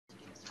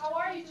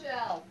are you,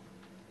 Kjell?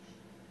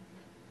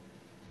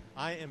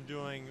 I am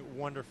doing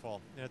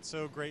wonderful. It's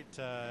so great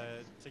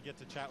to get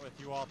to chat with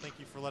you all. Thank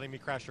you for letting me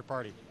crash your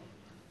party.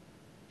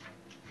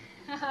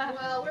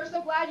 Well, we're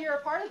so glad you're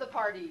a part of the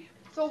party.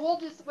 So we'll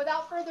just,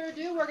 without further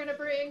ado, we're going to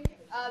bring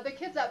the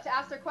kids up to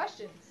ask their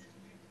questions.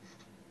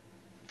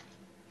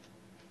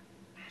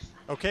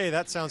 Okay,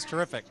 that sounds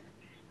terrific.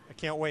 I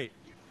can't wait.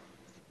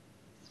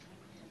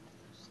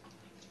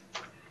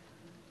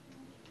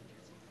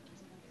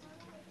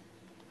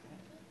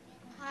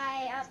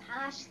 Hi, I'm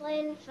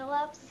Ashlyn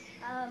Phillips.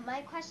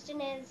 My question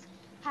is,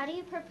 how do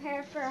you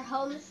prepare for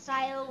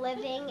home-style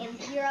living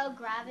and zero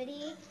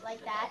gravity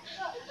like that,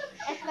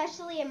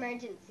 especially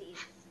emergencies?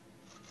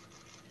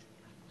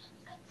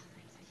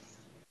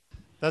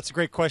 That's a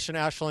great question,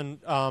 Ashlyn.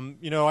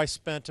 You know, I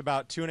spent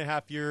about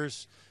 2.5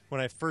 years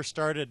when I first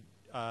started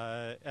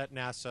at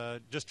NASA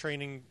just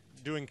training,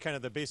 doing kind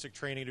of the basic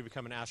training to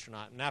become an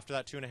astronaut. And after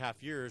that 2.5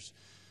 years,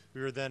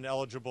 we were then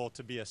eligible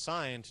to be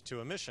assigned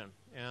to a mission.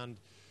 And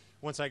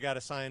once I got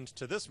assigned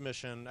to this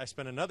mission, I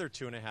spent another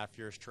 2.5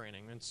 years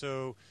training. And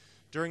so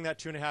during that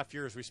 2.5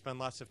 years, we spent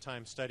lots of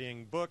time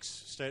studying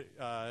books,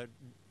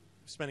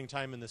 spending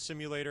time in the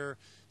simulator,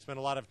 spent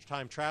a lot of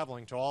time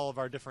traveling to all of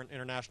our different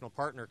international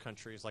partner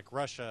countries like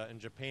Russia and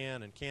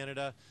Japan and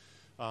Canada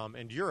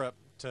and Europe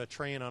to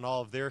train on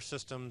all of their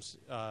systems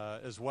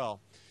as well.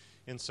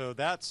 And so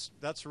that's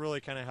really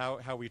kind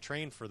of how we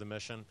train for the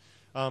mission.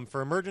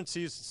 For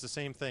emergencies, it's the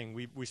same thing.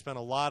 We spend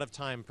a lot of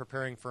time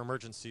preparing for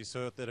emergencies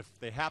so that if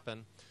they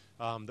happen,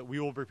 that we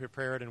will be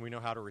prepared and we know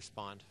how to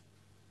respond.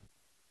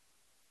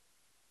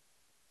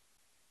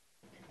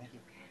 Thank you.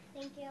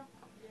 Thank you.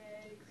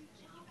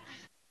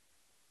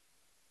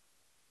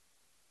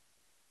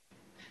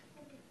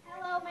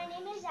 Hello, my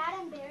name is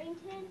Adam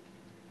Barrington.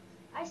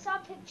 I saw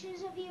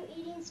pictures of you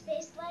eating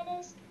space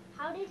lettuce.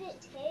 How did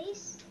it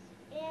taste?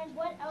 And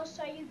what else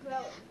are you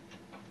growing?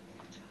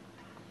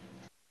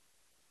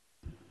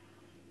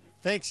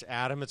 Thanks,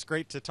 Adam. It's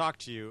great to talk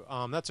to you.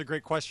 That's a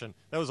great question.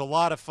 That was a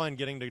lot of fun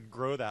getting to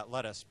grow that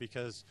lettuce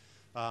because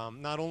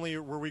not only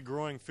were we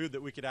growing food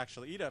that we could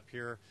actually eat up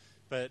here,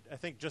 but I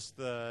think just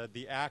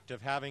the act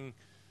of having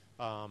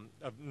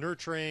of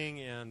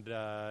nurturing and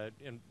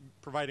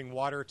providing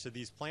water to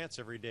these plants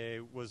every day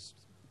was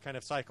kind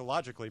of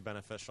psychologically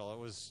beneficial. It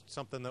was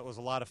something that was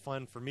a lot of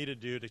fun for me to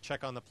do, to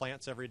check on the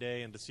plants every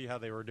day and to see how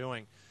they were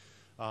doing.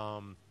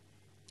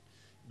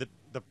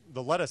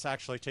 The lettuce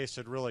actually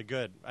tasted really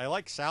good. I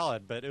like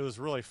salad, but it was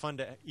really fun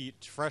to eat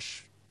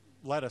fresh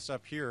lettuce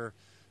up here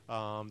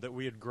that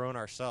we had grown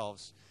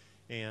ourselves.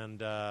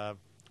 And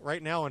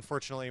right now,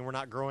 unfortunately, we're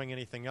not growing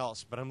anything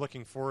else, but I'm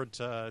looking forward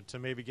to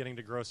maybe getting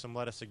to grow some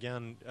lettuce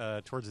again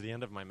towards the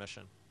end of my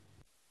mission.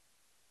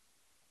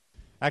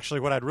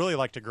 Actually, what I'd really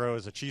like to grow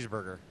is a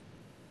cheeseburger.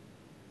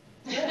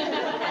 You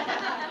can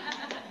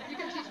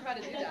teach them how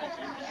to do that.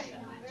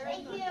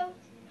 Thank you.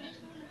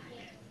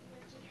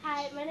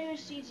 Hi, my name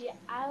is Gigi.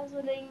 I was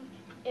wondering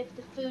if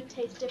the food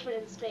tastes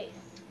different in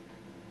space.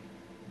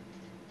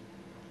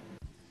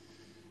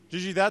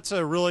 Gigi, that's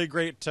a really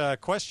great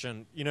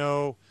question. You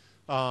know,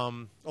 a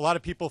lot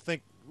of people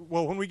think,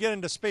 well, when we get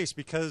into space,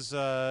 because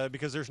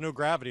there's no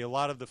gravity, a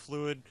lot of the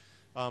fluid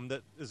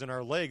that is in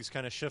our legs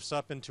kind of shifts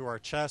up into our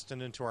chest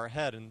and into our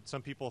head, and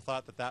some people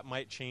thought that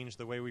might change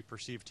the way we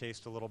perceive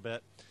taste a little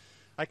bit.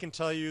 I can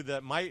tell you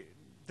that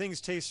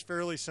things taste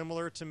fairly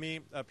similar to me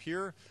up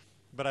here,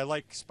 but I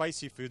like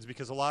spicy foods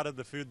because a lot of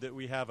the food that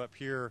we have up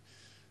here,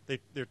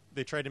 they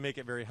tried to make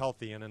it very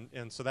healthy,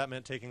 and so that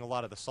meant taking a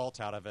lot of the salt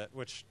out of it,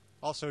 which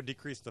also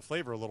decreased the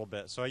flavor a little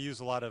bit. So I use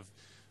a lot of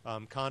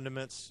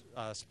condiments,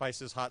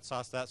 spices, hot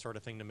sauce, that sort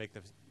of thing to make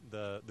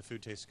the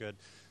food taste good.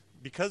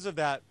 Because of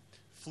that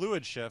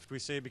fluid shift, we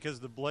say because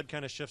the blood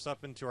kind of shifts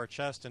up into our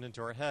chest and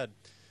into our head,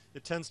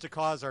 it tends to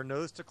cause our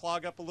nose to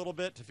clog up a little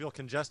bit, to feel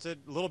congested,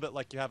 a little bit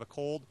like you have a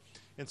cold.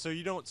 And so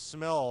you don't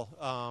smell,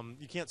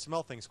 you can't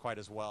smell things quite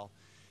as well.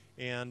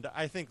 And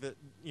I think that,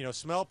 you know,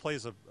 smell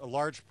plays a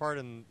large part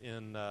in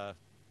the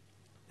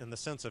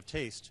sense of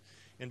taste.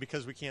 And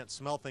because we can't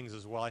smell things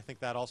as well, I think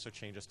that also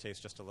changes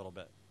taste just a little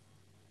bit.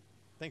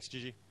 Thanks,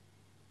 Gigi.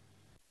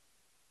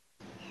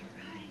 All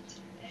right.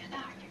 Anna,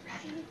 are you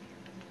ready?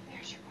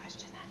 There's your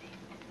question, honey.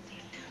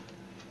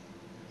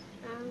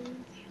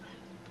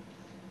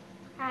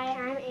 Hi,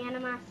 I'm Anna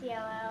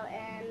Masiello,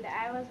 and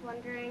I was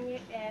wondering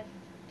if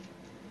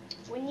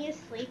when you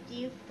sleep, do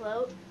you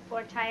float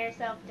or tie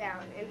yourself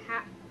down, and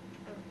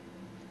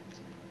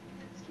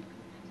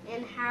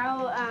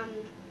how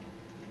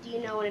do you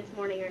know when it's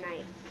morning or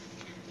night?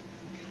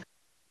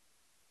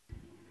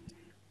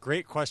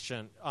 Great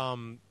question.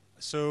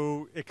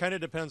 So it kind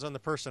of depends on the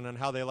person and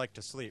how they like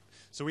to sleep.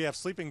 So we have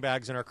sleeping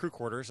bags in our crew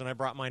quarters, and I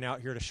brought mine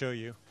out here to show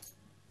you.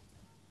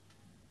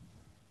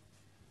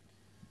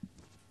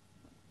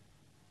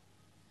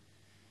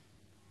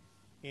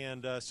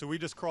 And so we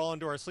just crawl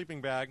into our sleeping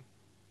bag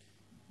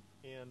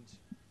and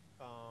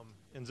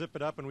zip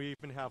it up, and we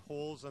even have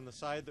holes on the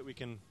side that we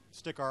can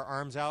stick our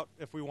arms out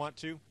if we want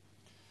to.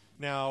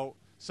 Now,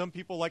 some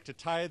people like to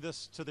tie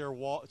this to their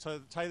wall,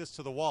 tie this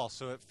to the wall,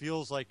 so it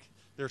feels like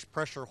there's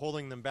pressure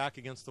holding them back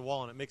against the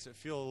wall, and it makes it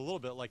feel a little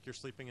bit like you're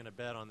sleeping in a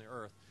bed on the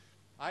earth.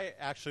 I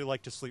actually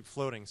like to sleep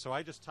floating, so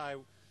I just tie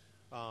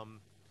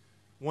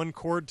one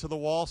cord to the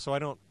wall so I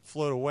don't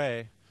float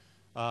away,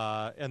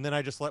 and then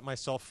I just let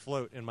myself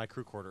float in my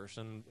crew quarters,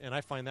 and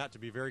I find that to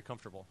be very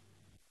comfortable.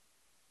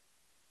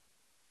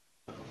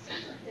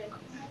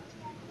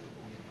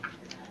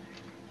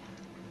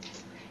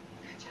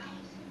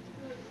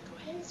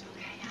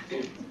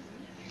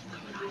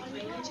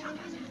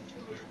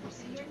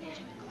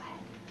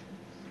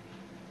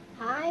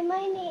 Hi,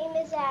 my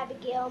name is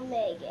Abigail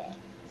Megan.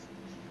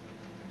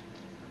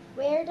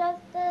 Where does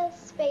the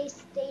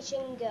space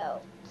station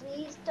go?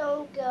 Please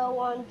don't go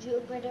on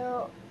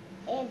Jupiter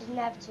and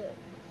Neptune.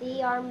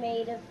 They are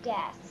made of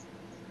gas,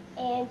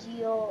 and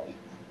you'll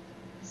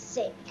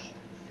sink.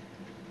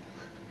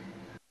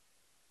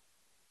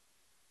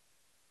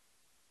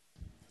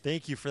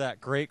 Thank you for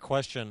that great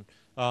question.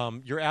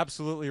 You're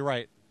absolutely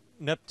right.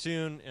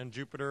 Neptune and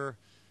Jupiter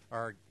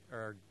are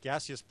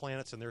gaseous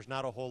planets, and there's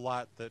not a whole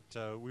lot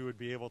that we would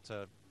be able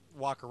to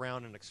walk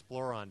around and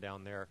explore on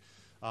down there.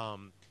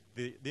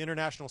 The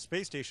International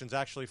Space Station is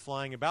actually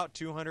flying about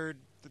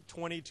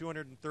 220,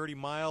 230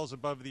 miles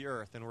above the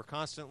Earth, and we're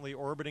constantly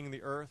orbiting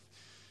the Earth.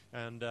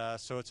 And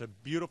so it's a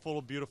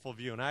beautiful, beautiful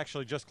view. And I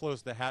actually just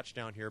closed the hatch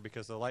down here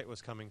because the light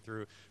was coming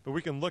through. But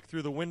we can look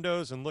through the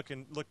windows and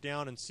look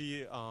down and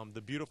see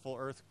the beautiful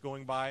Earth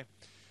going by.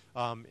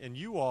 And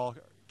you all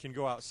can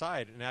go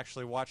outside and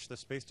actually watch the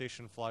space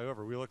station fly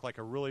over. We look like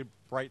a really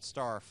bright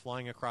star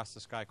flying across the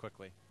sky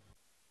quickly.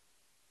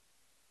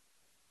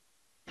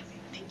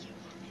 Thank you.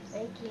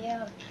 Thank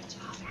you.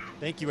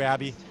 Thank you,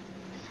 Abby.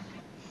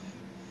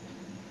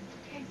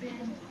 Okay,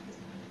 Ben.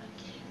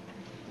 Okay.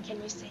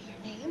 Can you say your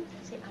name?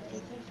 Say I'm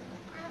Ethan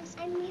Phillips.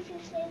 I'm Ethan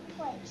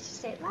Place.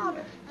 Say it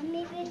louder. I'm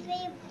Ethan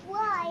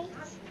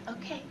Place.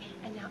 Okay.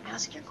 And now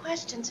ask your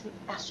questions,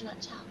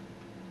 Astronaut Chow.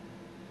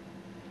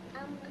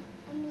 I'm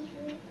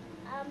Ethan.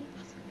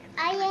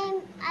 I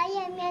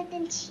am mac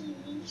and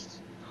cheese.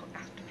 Oh,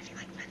 ask him if you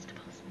like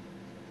vegetables.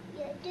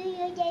 Yeah, do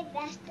you like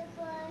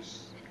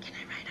vegetables? And can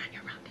I ride on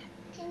your rocket?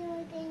 Can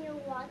you get your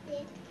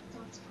rocket?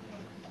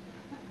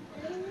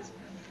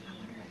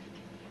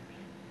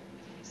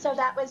 So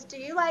that was, do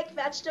you like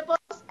vegetables,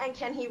 and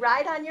can he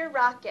ride on your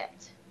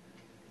rocket?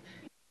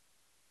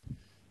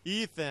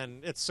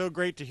 Ethan, it's so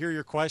great to hear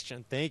your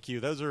question. Thank you.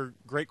 Those are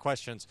great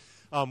questions.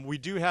 We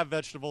do have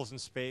vegetables in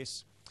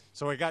space.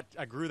 So I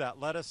grew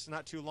that lettuce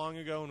not too long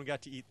ago, and we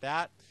got to eat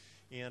that.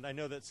 And I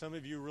know that some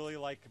of you really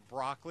like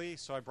broccoli,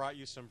 so I brought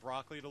you some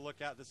broccoli to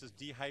look at. This is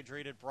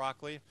dehydrated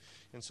broccoli.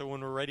 And so when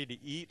we're ready to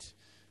eat,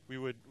 we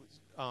would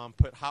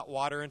put hot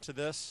water into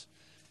this,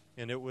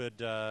 and it would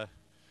then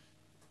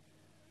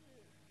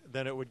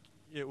it would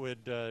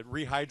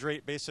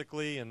rehydrate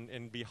basically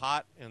and be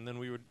hot, and then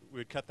we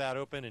would cut that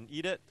open and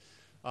eat it.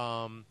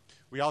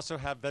 We also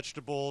have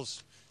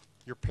vegetables.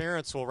 Your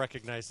parents will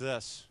recognize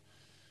this.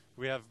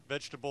 We have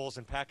vegetables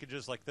in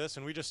packages like this,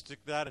 and we just stick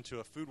that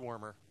into a food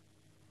warmer.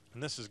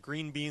 And this is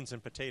green beans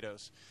and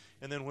potatoes.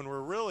 And then when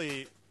we're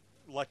really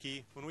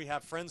lucky, when we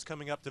have friends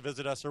coming up to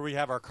visit us or we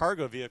have our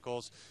cargo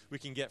vehicles, we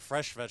can get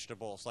fresh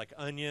vegetables like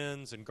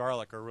onions and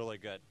garlic are really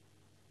good.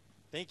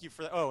 Thank you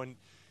for that. Oh, and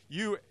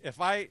you,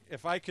 if I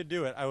could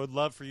do it, I would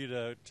love for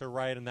you to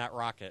ride in that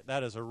rocket.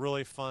 That is a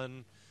really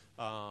fun,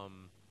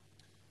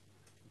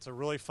 it's a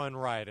really fun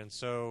ride. And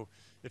so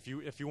if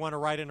you want to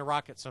ride in a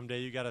rocket someday,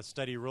 you got to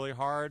study really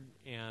hard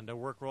and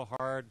work real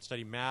hard,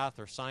 study math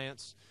or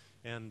science,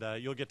 and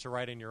you'll get to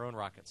ride in your own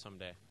rocket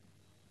someday.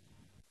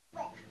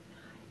 Very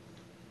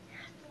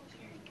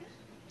good.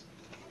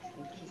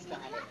 He's got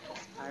it.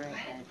 All right,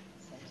 Ben.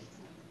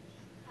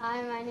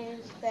 Hi, my name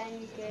is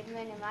Ben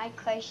Goodman, and my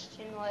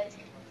question was,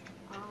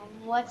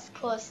 what's the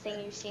coolest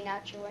thing you've seen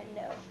out your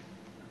window?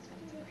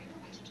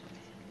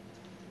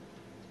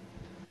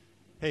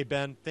 Hey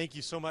Ben, thank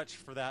you so much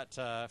for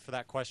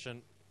that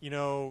question. You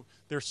know,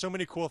 there's so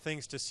many cool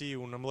things to see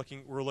when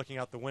we're looking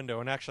out the window,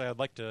 and actually I'd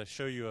like to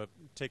show you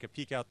take a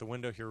peek out the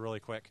window here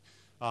really quick.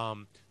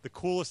 The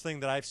coolest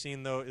thing that I've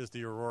seen though is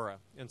the aurora,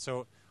 and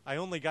so I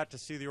only got to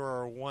see the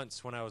aurora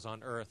once when I was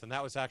on Earth, and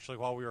that was actually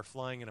while we were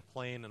flying in a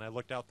plane, and I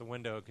looked out the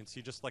window and can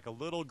see just like a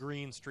little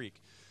green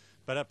streak.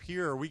 But up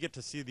here we get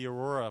to see the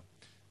aurora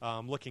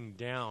looking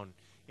down,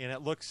 and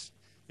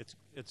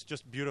it's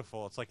just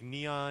beautiful. It's like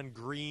neon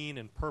green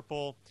and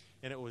purple,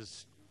 and it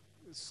was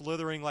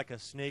slithering like a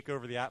snake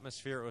over the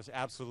atmosphere. It was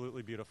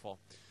absolutely beautiful.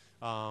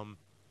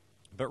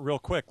 But real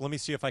quick, let me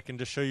see if I can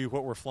just show you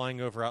what we're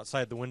flying over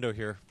outside the window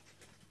here,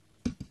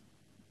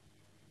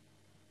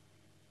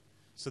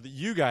 so that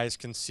you guys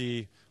can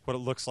see what it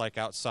looks like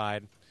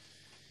outside.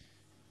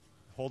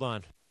 Hold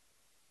on.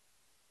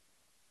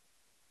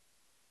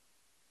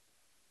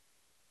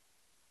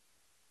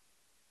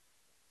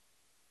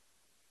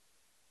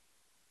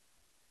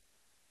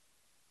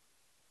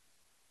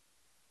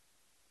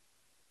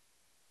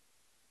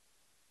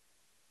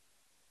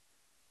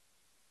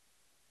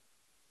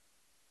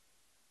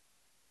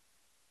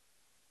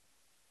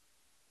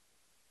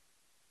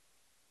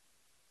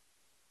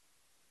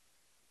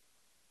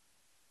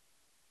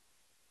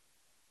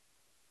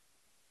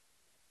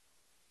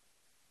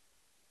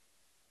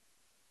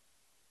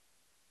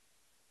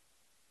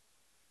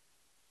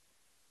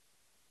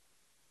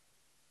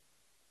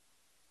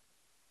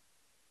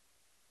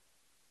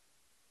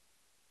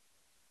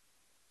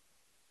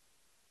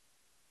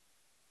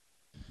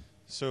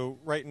 So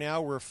right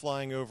now we're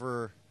flying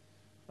over,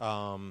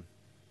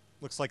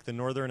 looks like the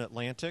northern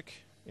Atlantic,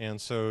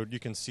 and so you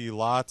can see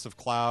lots of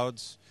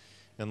clouds,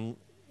 and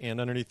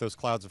underneath those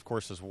clouds, of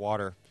course, is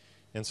water.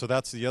 And so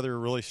that's the other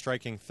really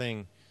striking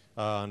thing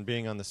on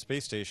being on the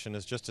space station,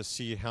 is just to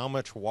see how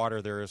much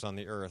water there is on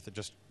the Earth. It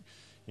just,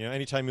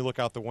 anytime you look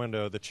out the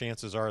window, the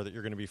chances are that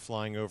you're going to be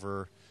flying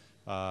over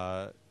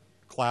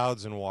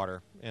clouds and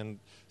water. And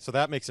so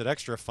that makes it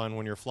extra fun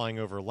when you're flying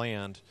over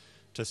land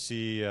to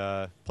see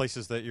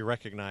places that you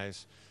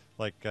recognize,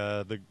 like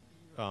the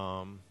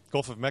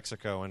Gulf of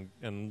Mexico,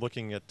 and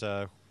looking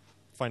at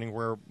finding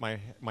where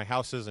my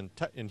house is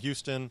in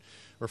Houston,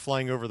 or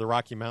flying over the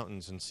Rocky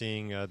Mountains and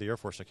seeing the Air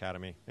Force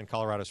Academy in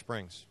Colorado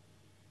Springs.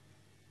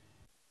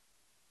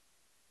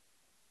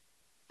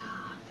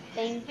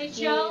 Thank Hey, you.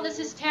 Joe, this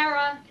is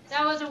Tara.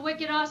 That was a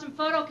wicked awesome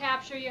photo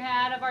capture you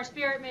had of our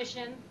Spirit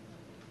mission.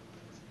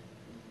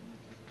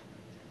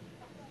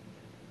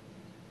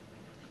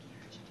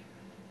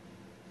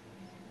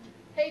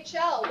 Hey,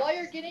 Kjell, while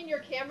you're getting your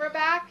camera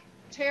back,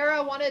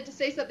 Tara wanted to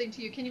say something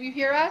to you. Can you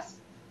hear us?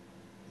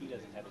 He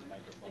doesn't have his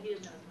microphone. He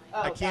doesn't know his mic. Oh,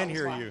 I that can was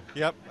hear why. you.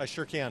 Yep, I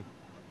sure can.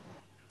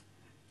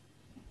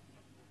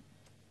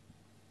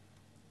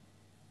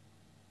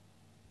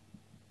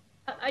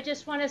 I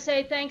just want to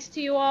say thanks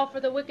to you all for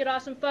the wicked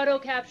awesome photo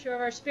capture of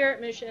our Spirit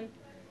mission.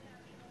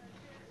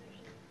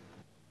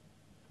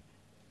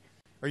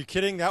 Are you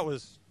kidding? That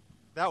was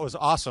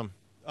awesome.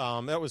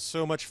 That was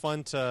so much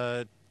fun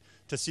to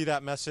see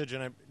that message,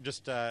 and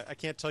I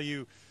can't tell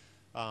you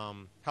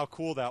how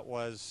cool that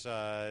was.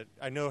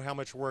 I know how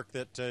much work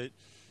that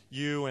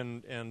you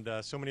and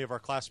so many of our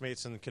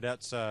classmates and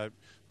cadets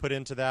put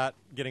into that,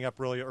 getting up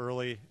really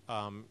early,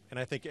 and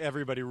I think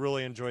everybody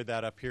really enjoyed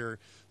that up here,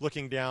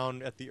 looking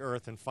down at the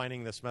Earth and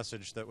finding this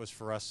message that was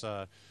for us.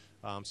 So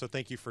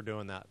thank you for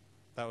doing that.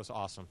 That was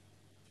awesome.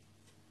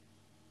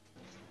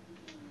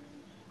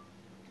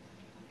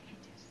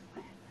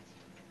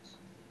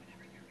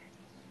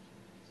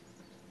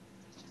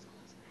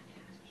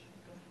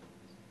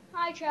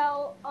 Hi,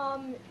 Kjell.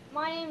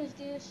 My name is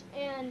Deuce,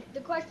 and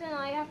the question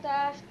I have to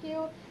ask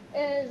you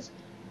is,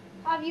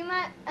 have you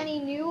met any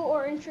new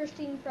or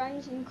interesting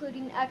friends,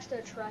 including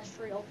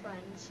extraterrestrial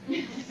friends?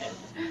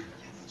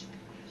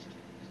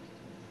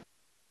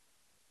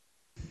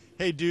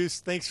 Hey, Deuce,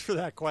 thanks for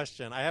that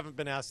question. I haven't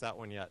been asked that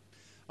one yet.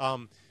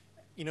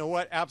 You know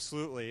what?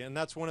 Absolutely. And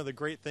that's one of the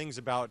great things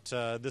about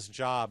this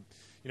job.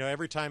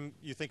 Every time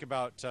you think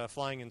about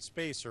flying in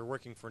space or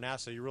working for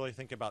NASA, you really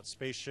think about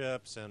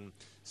spaceships and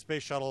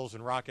space shuttles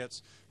and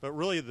rockets. But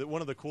really,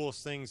 one of the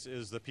coolest things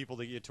is the people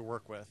that you get to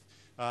work with.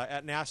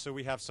 At NASA,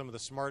 we have some of the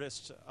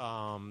smartest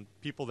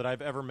people that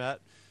I've ever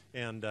met,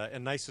 and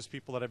nicest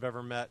people that I've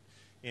ever met.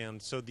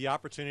 And so the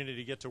opportunity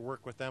to get to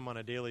work with them on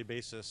a daily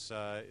basis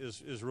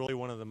is really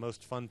one of the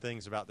most fun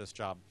things about this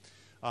job.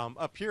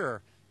 Up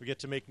here, we get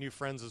to make new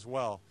friends as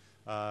well.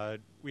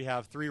 We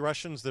have 3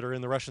 Russians that are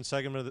in the Russian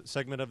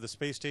segment of the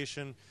space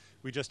station.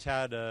 We just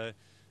had an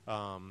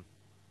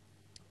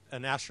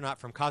astronaut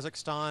from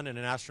Kazakhstan and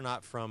an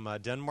astronaut from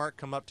Denmark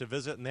come up to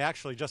visit, and they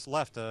actually just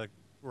left. Their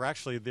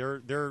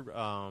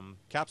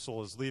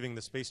capsule is leaving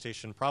the space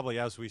station probably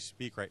as we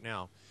speak right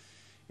now.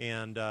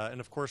 And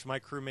of course, my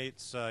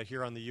crewmates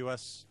here on the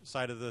U.S.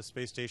 side of the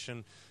space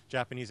station,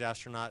 Japanese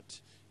astronaut,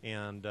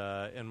 and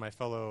my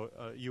fellow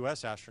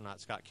U.S.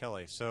 astronaut, Scott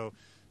Kelly. So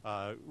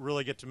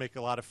really get to make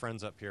a lot of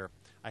friends up here.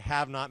 I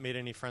have not made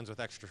any friends with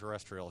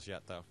extraterrestrials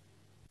yet, though.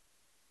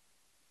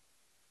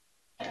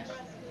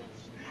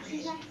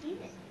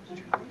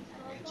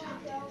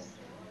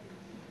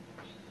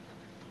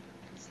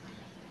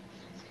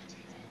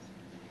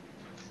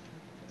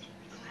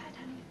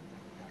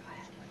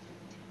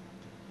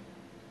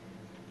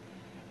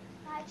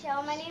 Hi,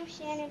 Kjell. My name's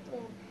Shannon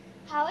Bloom.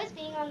 How has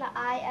being on the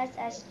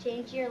ISS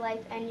changed your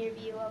life and your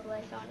view of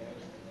life on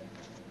Earth?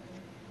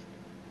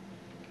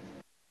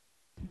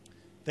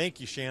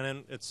 Thank you,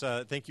 Shannon.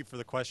 Thank you for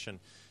the question.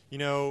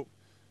 For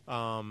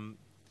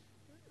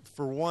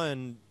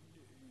one,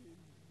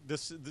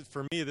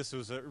 for me, this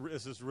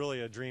is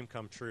really a dream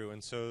come true,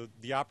 and so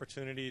the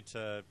opportunity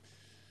to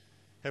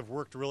have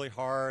worked really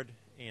hard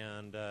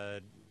and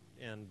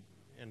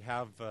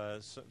have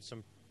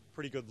some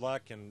pretty good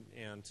luck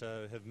and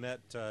to have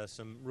met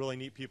some really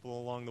neat people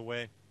along the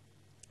way,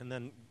 and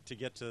then to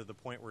get to the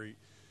point where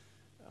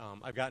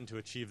I've gotten to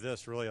achieve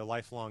this, really a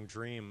lifelong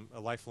dream,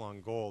 a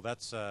lifelong goal.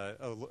 That's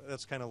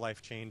kind of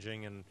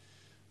life-changing and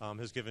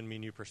has given me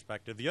new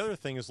perspective. The other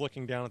thing is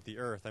looking down at the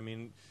Earth. I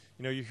mean,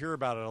 you hear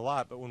about it a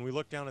lot, but when we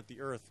look down at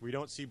the Earth, we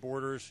don't see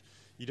borders.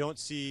 You don't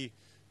see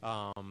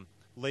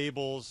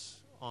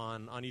labels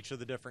on each of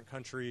the different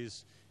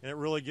countries, and it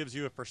really gives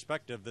you a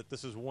perspective that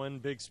this is one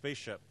big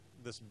spaceship,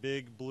 this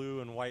big blue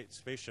and white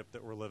spaceship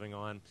that we're living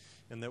on,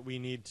 and that we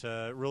need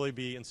to really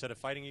be, instead of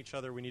fighting each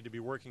other, we need to be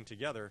working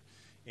together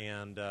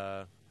and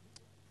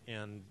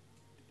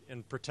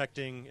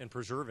protecting and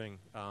preserving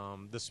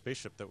this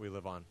spaceship that we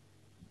live on.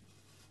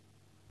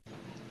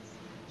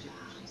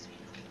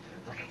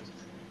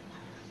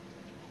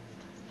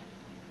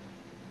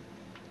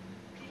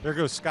 There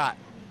goes Scott.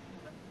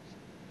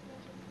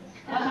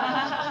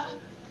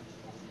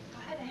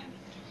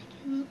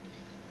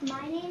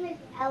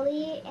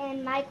 Ellie,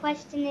 and my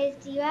question is,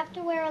 do you have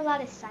to wear a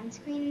lot of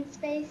sunscreen in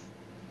space?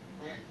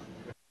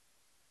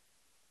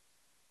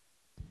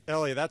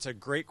 Ellie, that's a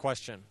great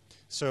question.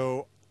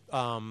 So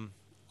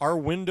our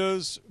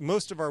windows,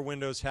 most of our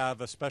windows have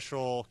a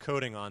special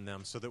coating on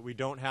them so that we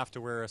don't have to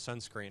wear a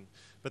sunscreen.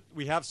 But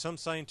we have some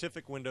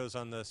scientific windows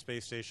on the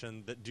space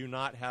station that do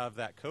not have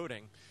that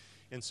coating.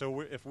 And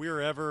so if we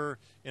are ever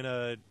in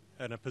a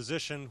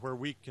position where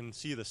we can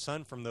see the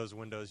sun from those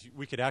windows,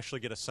 we could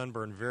actually get a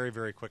sunburn very,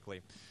 very quickly.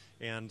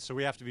 And so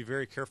we have to be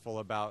very careful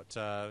about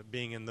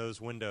being in those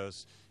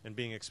windows and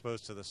being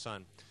exposed to the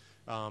sun.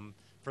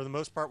 For the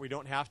most part, we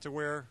don't have to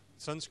wear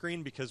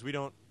sunscreen because we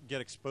don't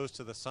get exposed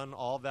to the sun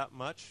all that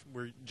much.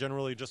 We're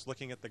generally just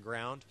looking at the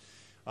ground.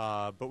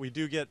 But we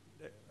do get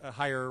a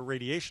higher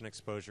radiation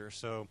exposure.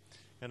 So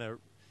kind of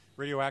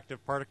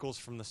radioactive particles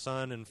from the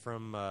sun and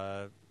from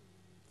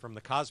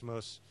the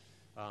cosmos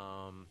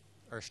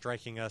are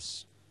striking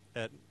us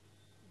at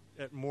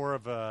more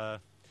of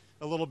a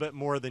little bit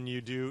more than you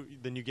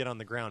get on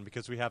the ground,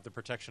 because we have the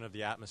protection of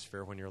the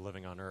atmosphere when you're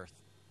living on Earth.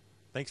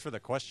 Thanks for the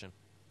question.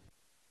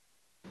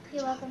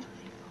 You're welcome.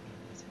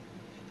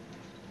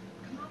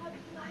 Come on,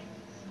 Eli.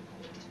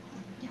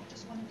 Yeah,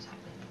 just one more time.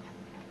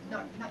 No,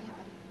 not yet,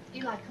 buddy.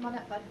 Eli, come on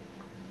up, bud.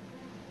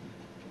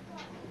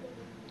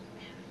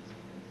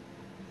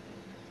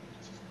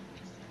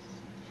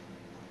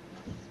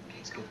 Okay,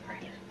 it's good.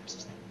 Right here.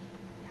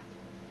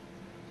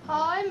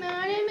 Hi,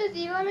 my name is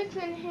Eli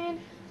McClinhan,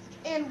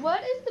 and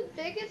what is the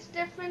biggest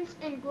difference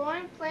in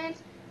growing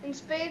plants in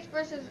space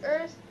versus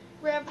Earth,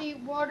 gravity,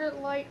 water,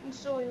 light, and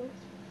soil?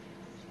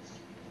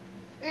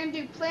 And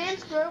do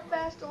plants grow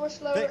faster or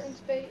slower in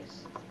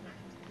space?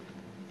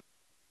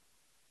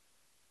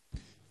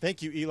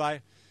 Thank you, Eli.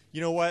 You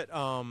know what?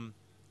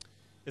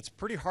 It's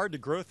pretty hard to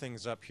grow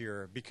things up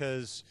here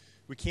because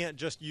we can't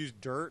just use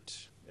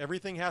dirt.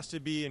 Everything has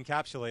to be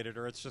encapsulated,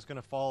 or it's just going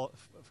to fall,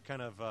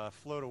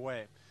 float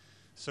away.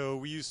 So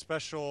we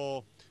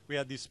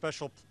had these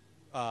special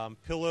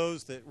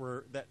pillows that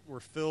were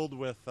filled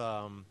with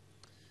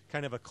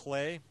kind of a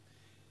clay,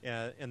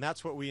 and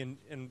that's what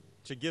and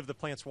to give the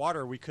plants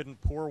water, we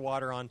couldn't pour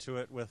water onto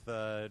it with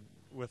a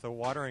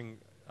watering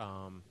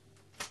a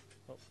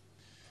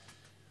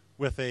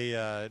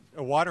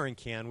watering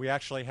can.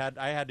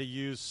 I had to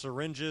use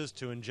syringes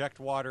to inject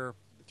water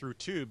through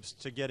tubes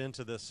to get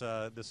into this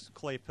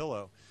clay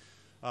pillow,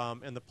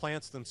 and the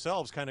plants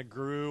themselves kind of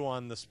grew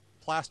on this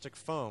plastic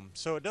foam.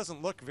 So it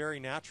doesn't look very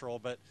natural,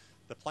 but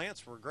the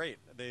plants were great.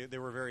 They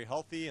were very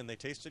healthy and they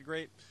tasted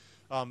great.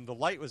 The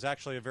light was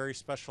actually a very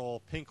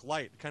special pink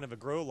light, kind of a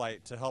grow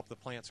light, to help the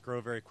plants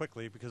grow very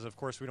quickly, because of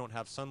course we don't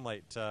have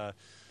sunlight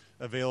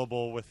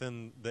available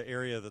within the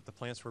area that the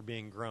plants were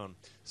being grown.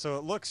 So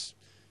it looks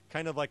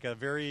kind of like a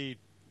very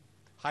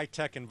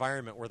high-tech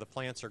environment where the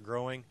plants are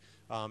growing,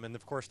 and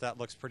of course that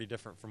looks pretty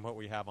different from what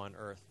we have on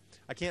Earth.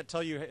 I can't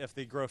tell you if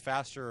they grow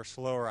faster or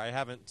slower. I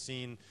haven't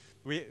seen.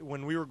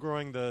 When we were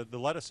growing the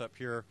lettuce up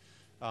here,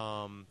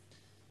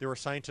 there were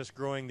scientists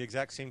growing the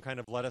exact same kind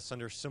of lettuce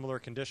under similar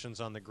conditions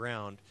on the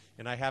ground,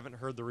 and I haven't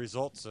heard the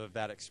results of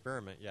that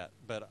experiment yet.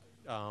 But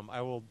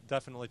I will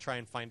definitely try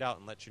and find out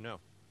and let you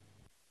know.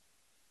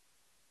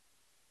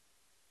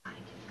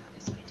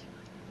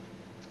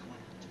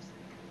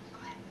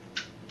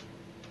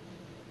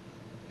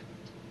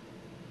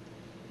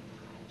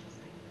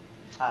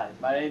 Hi,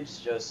 my name's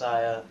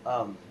Josiah.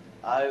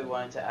 I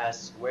wanted to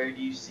ask, where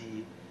do you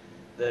see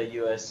the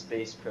U.S.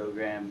 space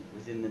program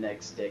within the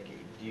next decade?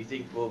 Do you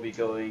think we'll be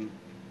going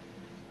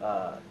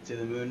to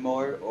the moon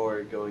more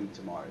or going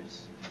to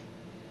Mars?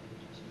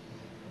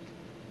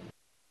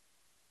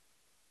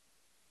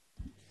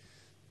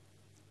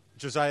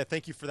 Josiah,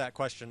 thank you for that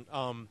question.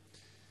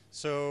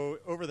 So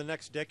over the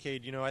next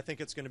decade, I think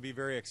it's going to be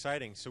very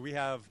exciting. So we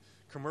have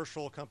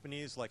commercial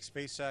companies like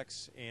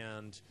SpaceX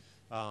and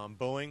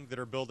Boeing that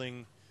are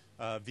building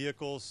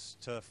vehicles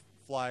to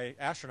fly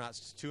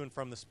astronauts to and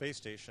from the space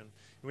station.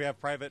 And we have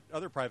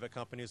other private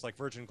companies like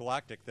Virgin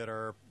Galactic that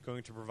are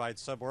going to provide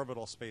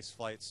suborbital space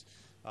flights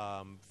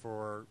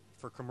for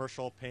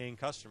commercial paying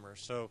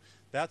customers. So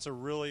that's a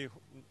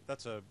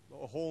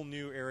whole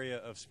new area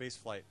of space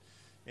flight.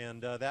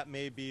 And that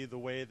may be the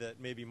way that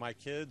maybe my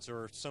kids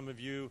or some of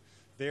you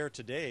there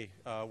today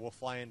will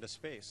fly into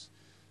space.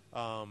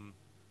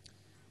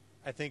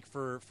 I think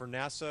for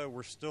NASA,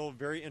 we're still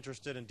very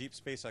interested in deep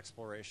space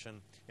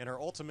exploration, and our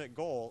ultimate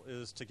goal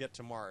is to get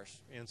to Mars.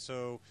 And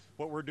so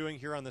what we're doing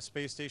here on the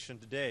space station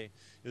today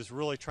is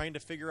really trying to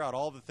figure out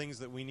all the things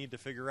that we need to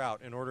figure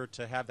out in order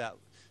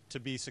to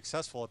be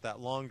successful at that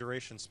long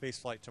duration space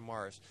flight to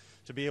Mars,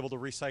 to be able to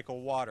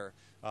recycle water,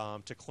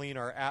 to clean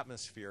our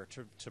atmosphere,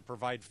 to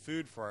provide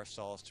food for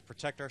ourselves, to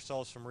protect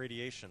ourselves from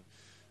radiation.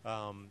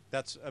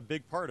 That's a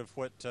big part of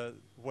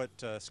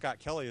what Scott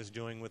Kelly is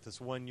doing with this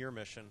one-year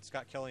mission.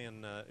 Scott Kelly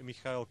and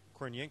Mikhail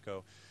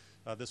Kornienko.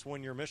 This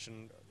one-year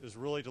mission is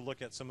really to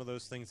look at some of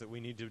those things that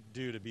we need to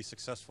do to be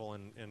successful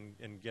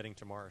in getting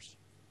to Mars.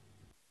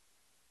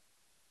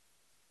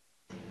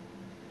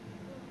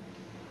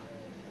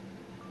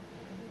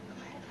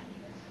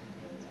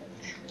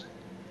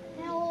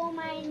 Hello,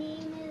 my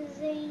name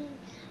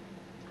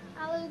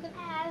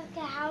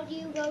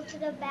go to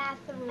the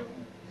bathroom?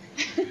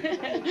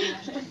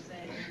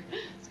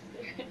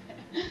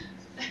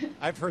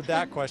 I've heard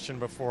that question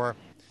before.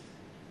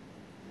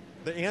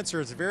 The answer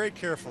is very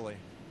carefully.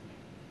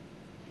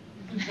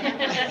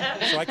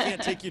 So I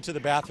can't take you to the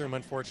bathroom,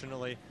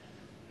 unfortunately.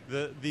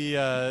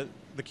 The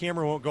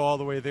camera won't go all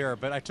the way there,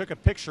 but I took a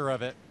picture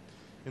of it,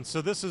 and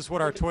so this is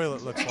what our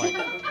toilet looks like.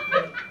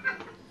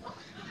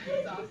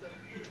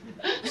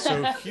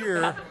 So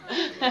here,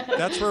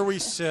 that's where we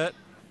sit,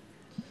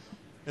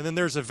 and then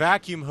there's a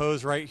vacuum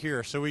hose right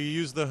here. So we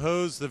use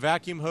the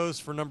vacuum hose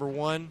for number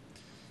 1,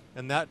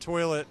 and that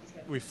toilet,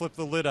 we flip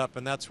the lid up,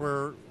 and that's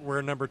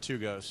where number 2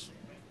 goes.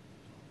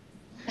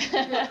 Good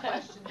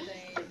question,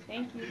 Zane.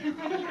 Thank you.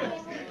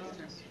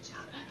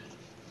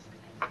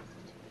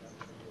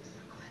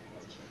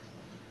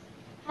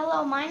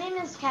 Hello, my name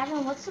is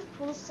Kevin. What's the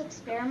coolest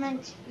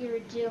experiment you're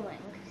doing?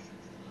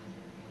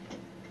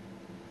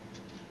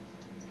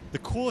 The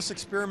coolest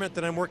experiment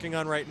that I'm working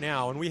on right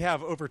now, and we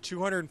have over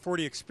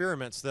 240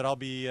 experiments that I'll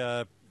be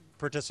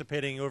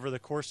participating over the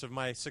course of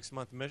my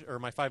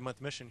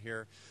 5-month mission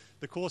here.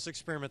 The coolest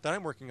experiment that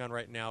I'm working on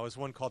right now is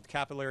one called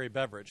capillary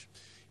beverage,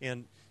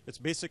 and it's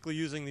basically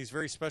using these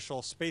very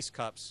special space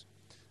cups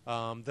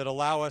that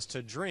allow us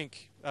to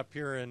drink up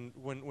here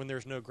when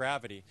there's no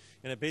gravity,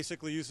 and it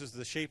basically uses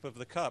the shape of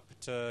the cup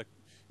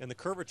and the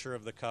curvature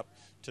of the cup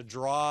to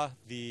draw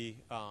the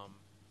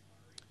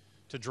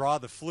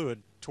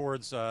fluid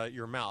towards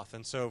your mouth.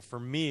 And so for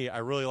me, I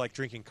really like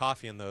drinking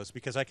coffee in those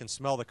because I can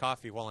smell the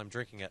coffee while I'm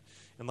drinking it.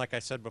 And like I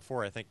said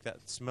before, I think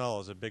that smell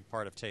is a big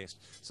part of taste.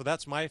 So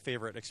that's my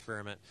favorite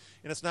experiment.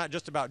 And it's not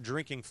just about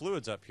drinking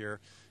fluids up here,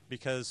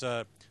 because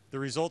the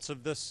results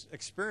of this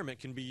experiment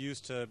can be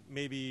used to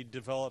maybe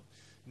develop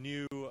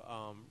new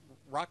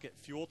rocket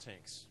fuel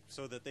tanks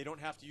so that they don't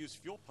have to use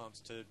fuel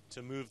pumps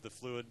to move the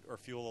fluid or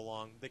fuel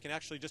along. They can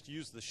actually just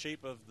use the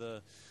shape of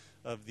the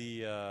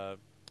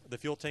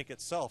fuel tank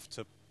itself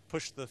to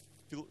push the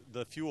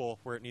fuel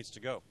where it needs to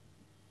go.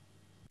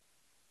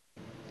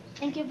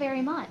 Thank you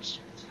very much.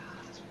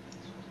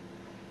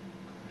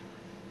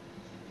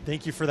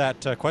 Thank you for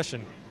that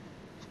question.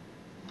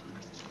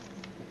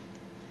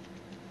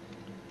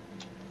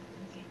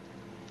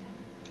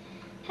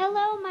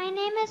 Hello, my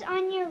name is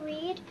Anya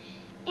Reed,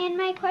 and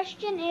my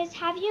question is,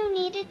 have you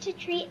needed to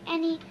treat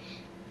any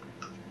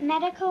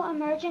medical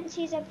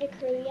emergencies of the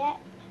crew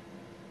yet?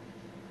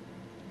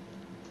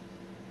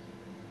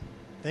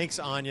 Thanks,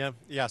 Anya.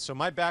 Yeah, so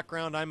my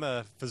background, I'm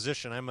a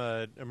physician. I'm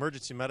an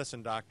emergency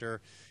medicine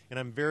doctor, and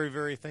I'm very,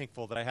 very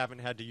thankful that I haven't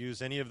had to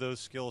use any of those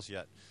skills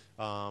yet.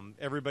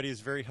 Everybody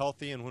is very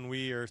healthy, and when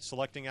we are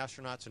selecting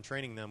astronauts and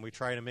training them, we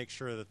try to make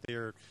sure that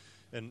they're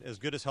in as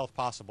good as health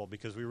possible,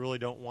 because we really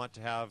don't want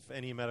to have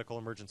any medical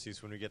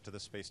emergencies when we get to the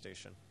space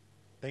station.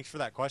 Thanks for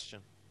that question.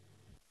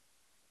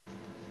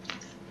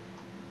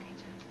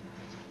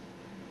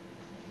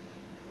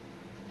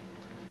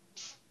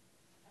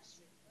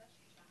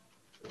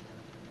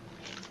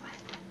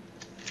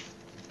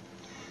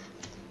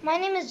 My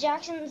name is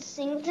Jackson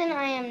Singleton.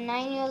 I am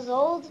 9 years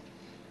old.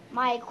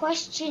 My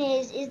question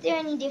is there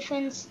any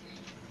difference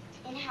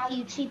in how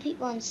you treat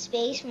people in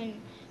space when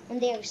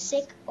they are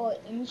sick or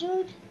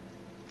injured?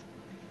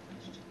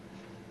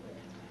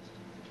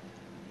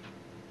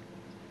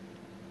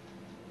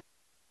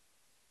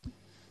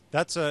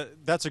 That's a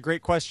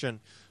great question.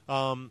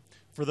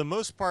 For the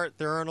most part,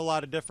 there aren't a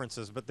lot of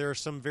differences, but there are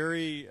some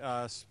very,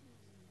 the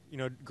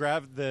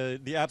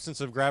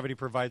absence of gravity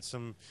provides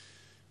some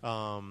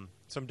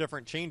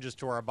different changes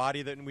to our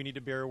body that we need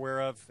to be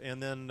aware of.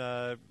 And then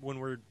when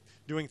we're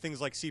doing things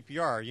like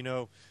CPR,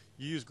 you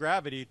use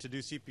gravity to do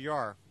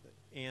CPR.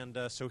 And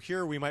so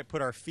here we might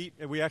put our feet,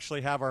 we actually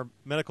have our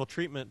medical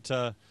treatment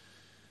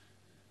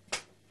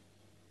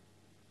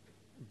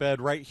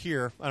bed right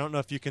here. I don't know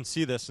if you can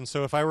see this. And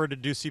so if I were to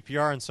do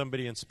CPR on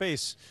somebody in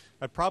space,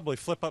 I'd probably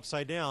flip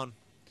upside down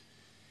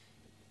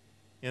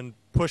and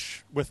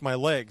push with my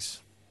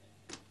legs.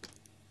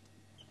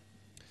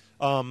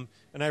 And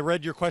I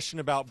read your question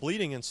about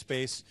bleeding in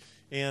space,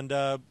 and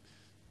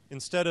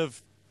instead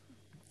of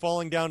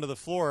falling down to the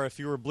floor, if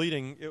you were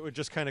bleeding, it would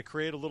just kind of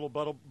create a little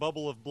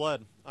bubble of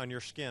blood on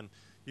your skin.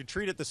 You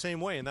treat it the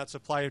same way, and that's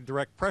apply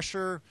direct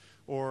pressure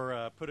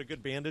or put a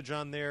good bandage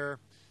on there.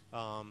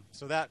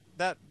 So that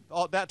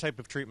type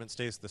of treatment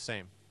stays the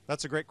same.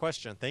 That's a great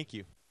question. Thank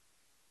you.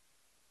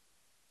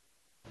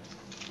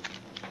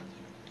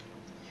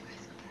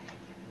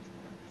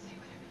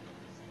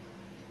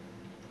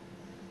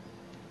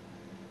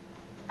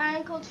 Hi,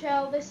 Uncle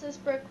Kjell, this is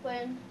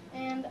Brooklyn,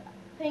 and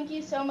thank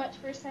you so much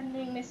for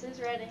sending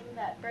Mrs. Redding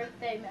that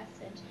birthday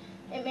message.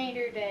 It made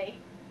her day.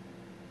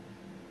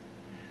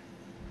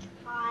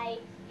 Hi,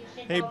 you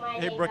should know my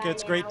name. Hey, Brooke,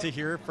 it's by great now. to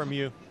hear from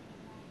you.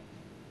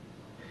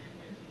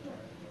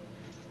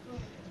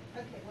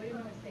 Okay, what do you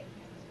want to say?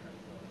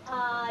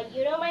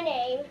 You know my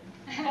name,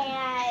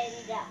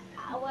 and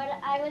what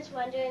I was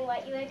wondering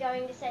what you were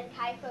going to send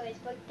Kai for his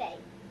birthday.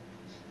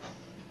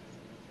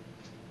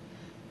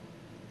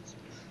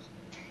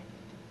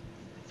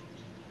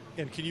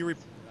 And can you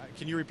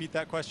repeat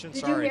that question?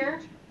 Did Sorry. you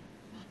hear?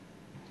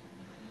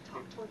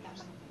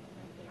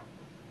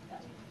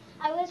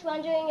 I was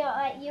wondering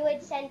you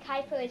would send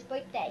Kai for his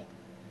birthday.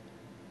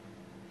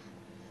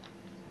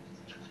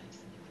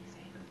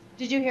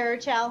 Did you hear her,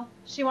 Kjell?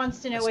 She wants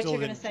to know what you're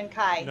going to send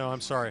Kai. No,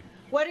 I'm sorry.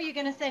 What are you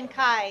going to send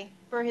Kai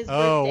for his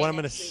birthday? Oh, what I'm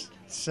going to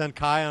send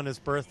Kai on his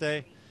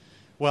birthday?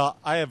 Well,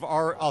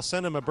 I'll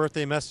send him a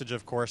birthday message,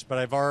 of course, but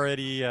I've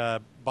already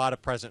bought a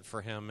present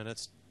for him, and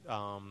it's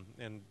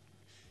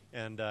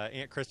and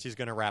Aunt Christy's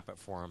going to wrap it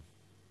for him.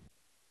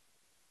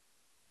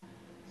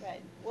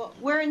 Good. Well,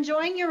 we're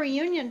enjoying your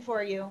reunion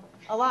for you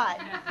a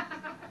lot.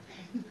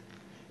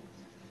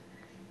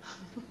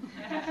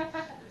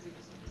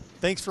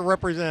 Thanks for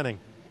representing.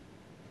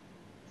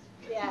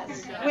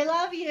 Yes. We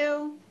love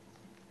you.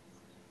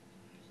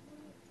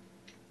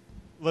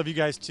 Love you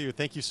guys too.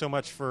 Thank you so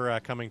much for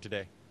coming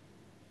today.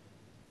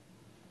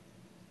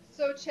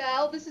 So,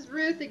 Kjell, this is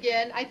Ruth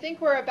again. I think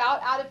we're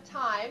about out of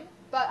time,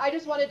 but I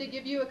just wanted to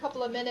give you a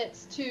couple of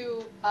minutes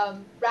to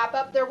wrap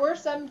up. There were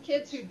some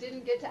kids who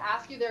didn't get to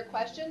ask you their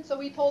question, so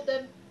we told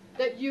them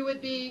that you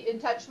would be in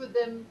touch with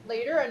them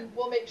later, and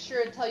we'll make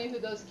sure and tell you who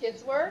those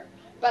kids were.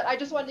 But I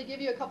just wanted to give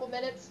you a couple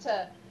minutes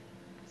to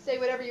say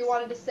whatever you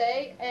wanted to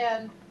say.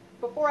 And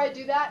before I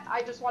do that,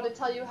 I just want to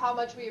tell you how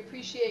much we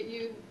appreciate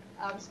you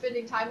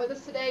spending time with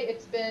us today.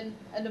 It's been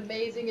an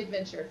amazing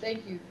adventure.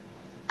 Thank you.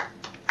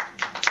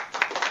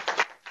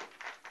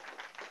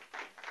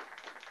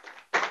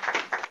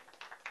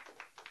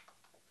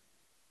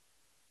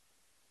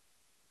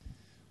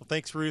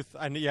 Thanks, Ruth.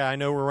 I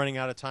know we're running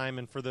out of time,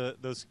 and for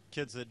those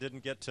kids that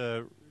didn't get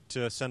to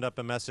send up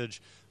a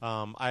message,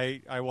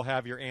 I will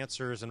have your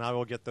answers, and I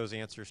will get those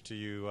answers to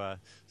you,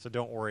 so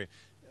don't worry.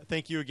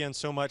 Thank you again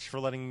so much for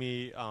letting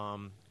me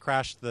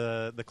crash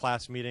the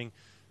class meeting.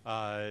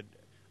 I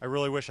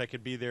really wish I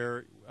could be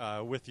there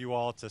with you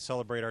all to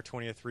celebrate our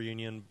 20th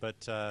reunion,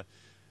 but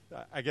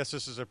I guess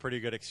this is a pretty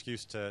good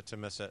excuse to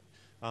miss it.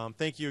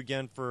 Thank you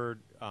again for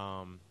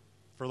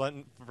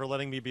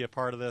letting me be a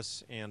part of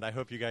this, and I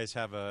hope you guys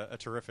have a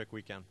terrific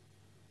weekend.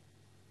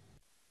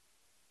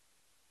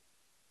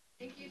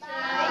 Thank you, Jen.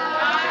 Bye.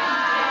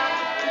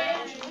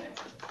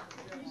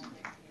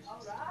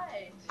 All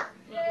right.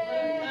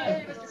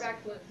 Yay, Mr.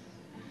 Backflip.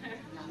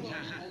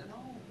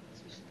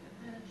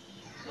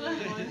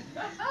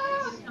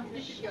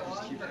 You could go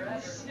on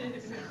forever.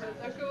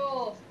 So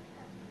cool.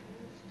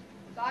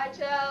 Bye,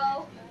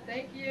 Kjell.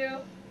 Thank you.